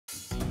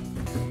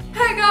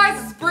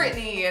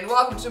Brittany, and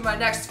welcome to my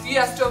next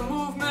Fiesta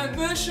Movement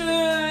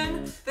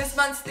mission. This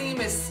month's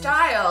theme is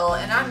style,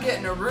 and I'm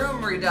getting a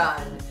room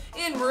redone.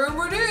 In room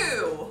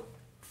redo.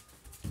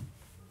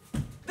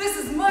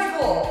 This is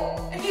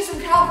Michael, and he's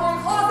from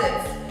California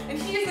Closets, and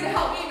he's gonna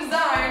help me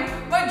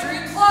design my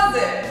dream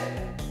closet.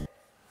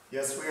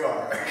 Yes, we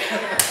are.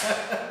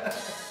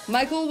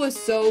 Michael was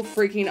so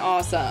freaking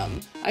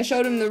awesome. I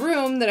showed him the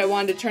room that I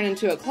wanted to turn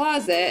into a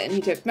closet, and he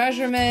took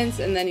measurements,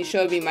 and then he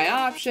showed me my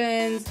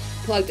options,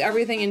 plugged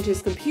everything into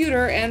his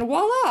computer, and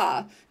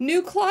voila!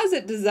 New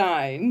closet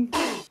design.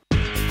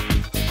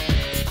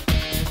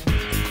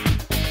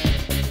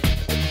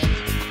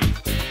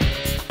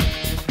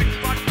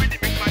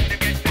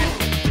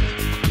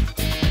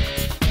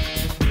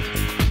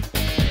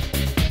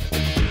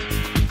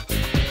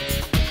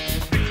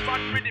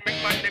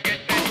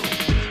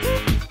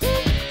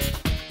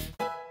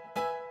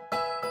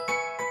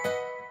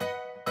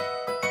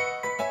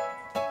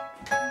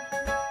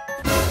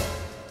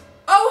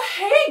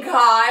 Hey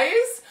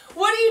guys,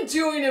 what are you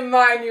doing in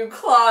my new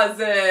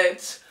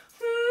closet?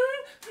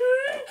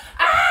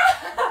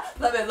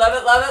 Love it, love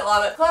it, love it,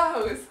 love it.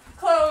 Clothes,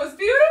 clothes,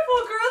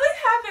 beautiful girly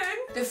heaven.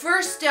 The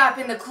first stop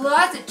in the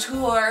closet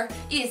tour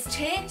is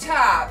tank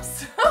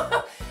tops.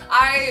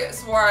 I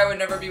swore I would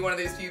never be one of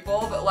these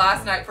people, but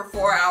last night for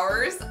 4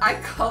 hours, I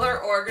color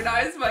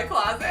organized my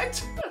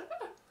closet.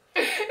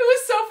 It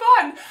was so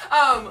fun.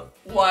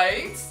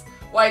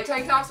 White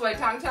tank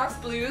tops,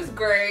 blues,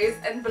 grays,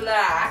 and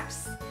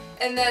blacks.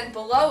 And then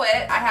below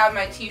it, I have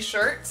my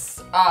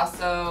t-shirts,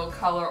 also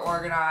color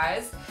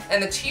organized.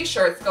 And the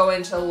t-shirts go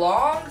into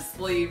long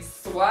sleeve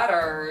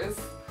sweaters,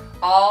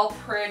 all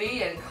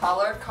pretty and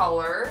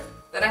color.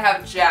 Then I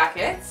have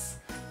jackets.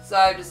 So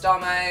I have just all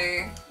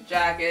my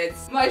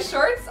jackets. My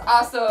shorts,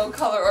 also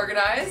color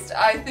organized.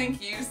 I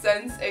think you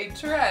sense a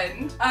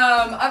trend.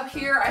 Up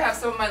here, I have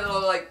some of my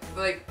little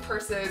like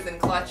purses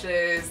and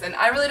clutches. And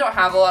I really don't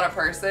have a lot of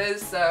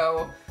purses,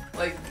 so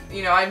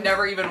I've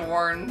never even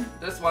worn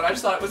this one. I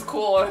just thought it was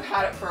cool and I've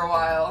had it for a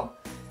while.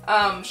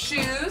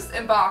 Shoes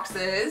and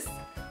boxes,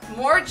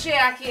 more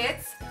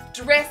jackets,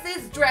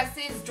 dresses,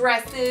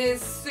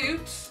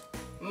 suit,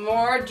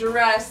 more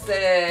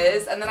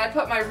dresses, and then I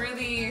put my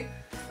really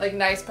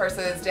nice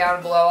purses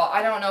down below.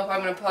 I don't know if I'm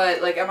gonna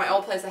put, at my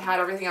old place I had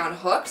everything on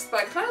hooks,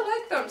 but I kind of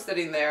like them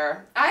sitting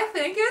there. I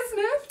think it's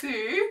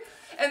nifty.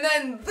 And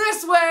then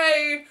this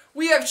way,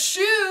 we have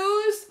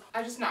shoes.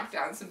 I just knocked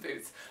down some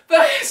boots,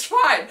 but it's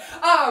fine.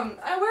 Where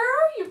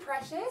are you,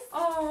 precious?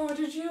 Oh,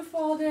 did you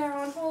fall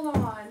down? Hold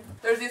on.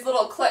 There's these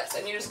little clips,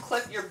 and you just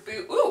clip your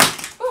boot.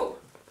 Ooh.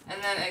 And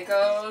then it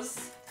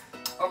goes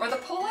over the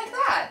pole like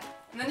that.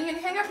 And then you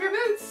can hang up your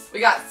boots.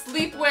 We got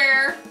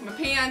sleepwear, my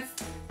pants,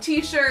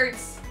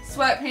 t-shirts,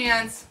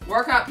 sweatpants,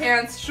 workout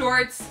pants,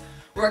 shorts,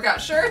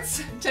 workout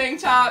shirts,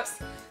 tank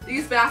tops.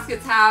 These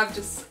baskets have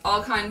just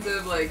all kinds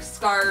of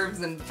scarves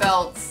and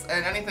belts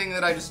and anything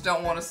that I just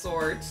don't want to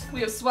sort.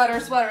 We have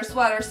sweaters,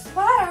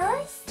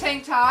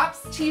 tank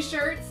tops,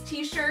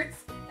 t-shirts,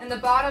 and the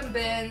bottom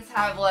bins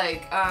have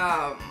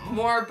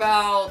more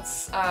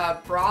belts,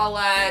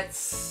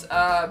 bralettes,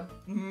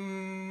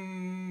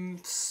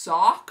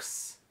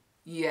 socks.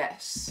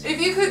 Yes. If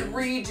you could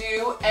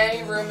redo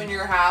any room in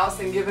your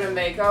house and give it a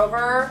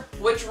makeover,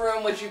 which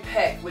room would you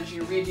pick? Would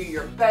you redo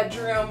your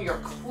bedroom, your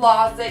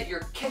closet,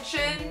 your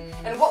kitchen?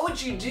 And what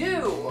would you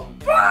do?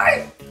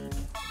 Bye!